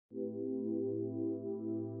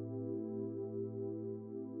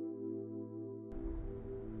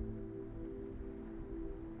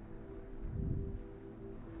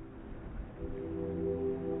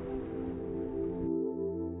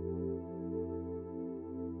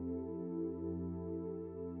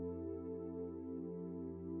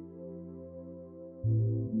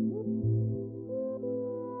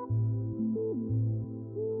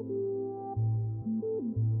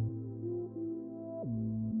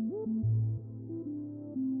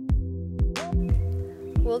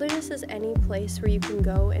Wilderness is any place where you can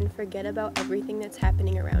go and forget about everything that's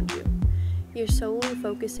happening around you. You're solely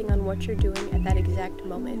focusing on what you're doing at that exact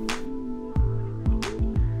moment.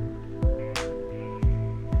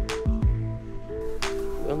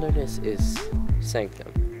 Wilderness is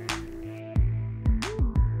sanctum.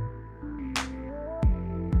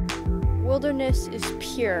 Wilderness is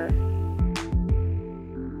pure.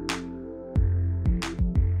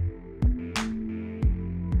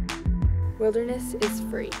 Wilderness is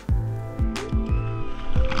free.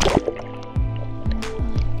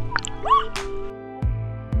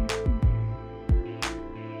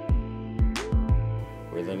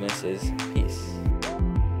 Wilderness is peace.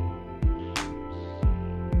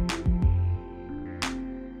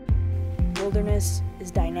 Wilderness is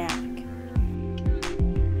dynamic.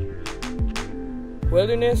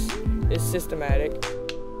 Wilderness is systematic.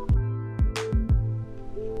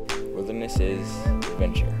 Wilderness is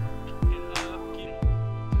adventure.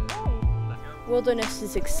 Wilderness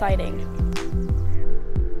is exciting.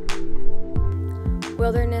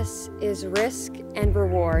 Wilderness is risk and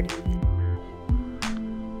reward.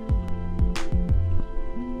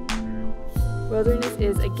 Wilderness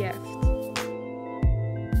is a gift.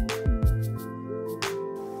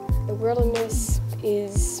 The wilderness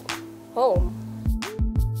is home.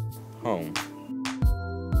 Home.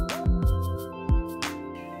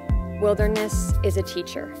 Wilderness is a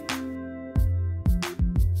teacher.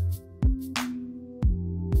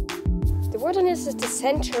 The wilderness is the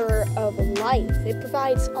center of life. It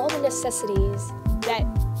provides all the necessities that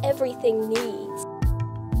everything needs.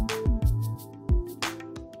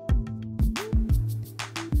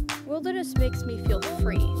 Wilderness makes me feel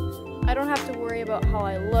free. I don't have to worry about how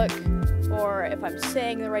I look, or if I'm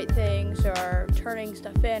saying the right things, or turning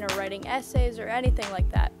stuff in, or writing essays, or anything like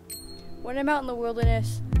that. When I'm out in the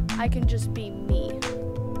wilderness, I can just be me.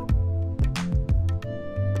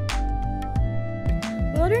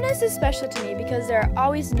 Wilderness is special to me because there are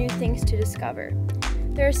always new things to discover.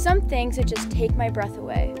 There are some things that just take my breath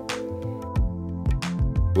away.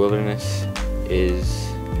 Wilderness is,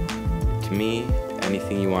 to me,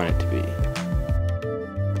 anything you want it to be.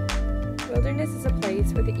 Wilderness is a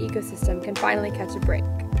place where the ecosystem can finally catch a break,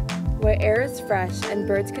 where air is fresh and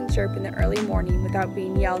birds can chirp in the early morning without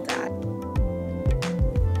being yelled at.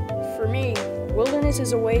 For me, wilderness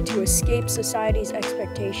is a way to escape society's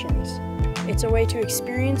expectations. It's a way to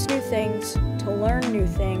experience new things, to learn new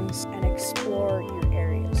things, and explore new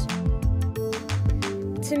areas.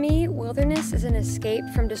 To me, wilderness is an escape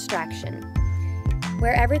from distraction,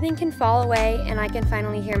 where everything can fall away and I can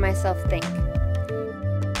finally hear myself think.